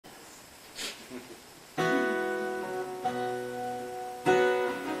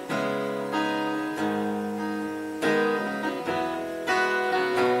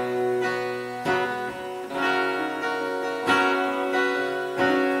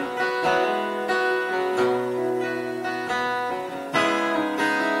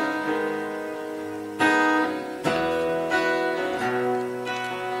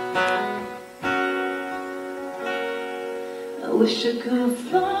Wish I could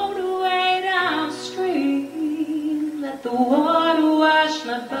float away downstream, let the water wash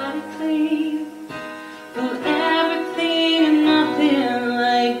my body clean, feel everything and nothing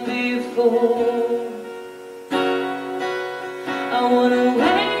like before. I wanna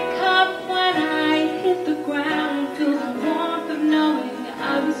wake up when I hit the ground, feel the warmth of knowing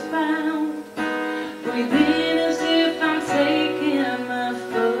I was found, breathe in as if I'm taking my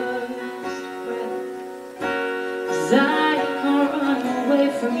first breath, 'cause I can't run away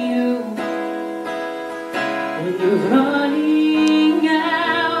from you when you're running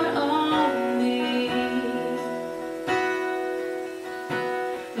out on me.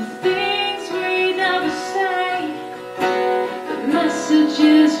 The things we never say, the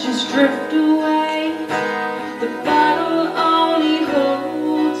messages just drift away. The bottle only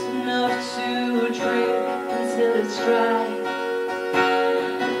holds enough to drink until it's dry.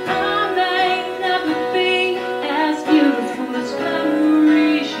 And I may never be as beautiful as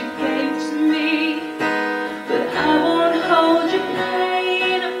memories you gave to me, but I won't hold your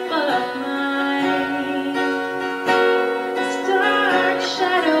pain above mine. This dark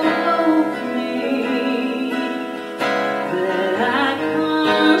shadow over me that I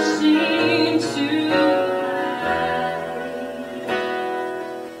can't seem to hide.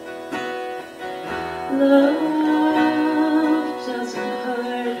 Love doesn't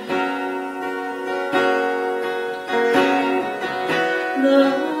hurt.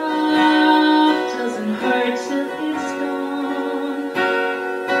 Love doesn't hurt till it's gone.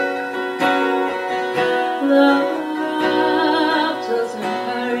 Love doesn't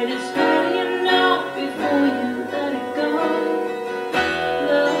hurt, it's better you know before you let it go.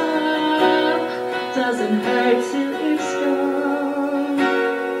 Love doesn't hurt till it's gone.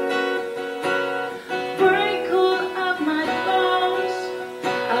 Break all of my bones,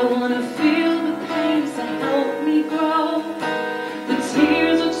 I wanna feel the pains that help me grow. The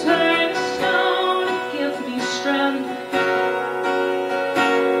tears will turn to stone and give me strength.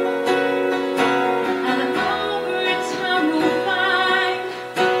 And over time we'll find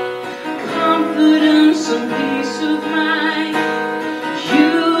confidence and peace of mind.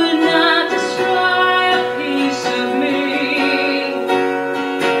 You would not destroy a piece of me.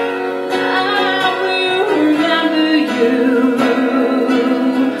 I will remember you,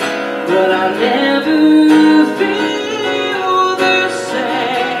 but I'll never feel the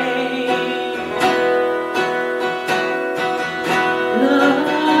same.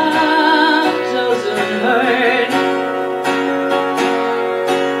 Love doesn't hurt.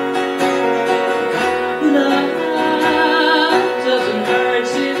 Love doesn't hurt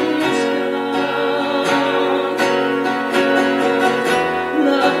till it's gone.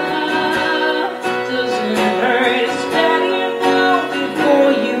 Love doesn't hurt, it's better you know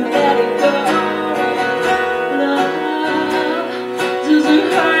before you let it go. Love doesn't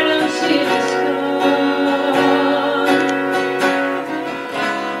hurt until it's gone.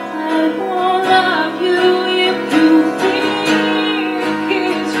 I won't love you if you think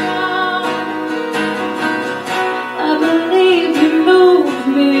it's wrong. I believe you move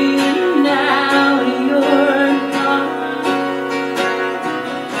me, now you're gone.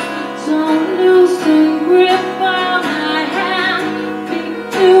 Don't loosen grip on my hand, speak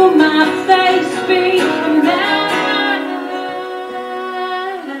to my face, be mad.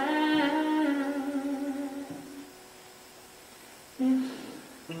 If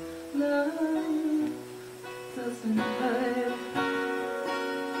love doesn't hurt,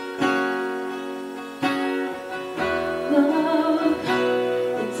 love,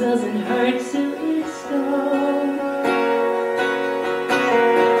 it doesn't hurt till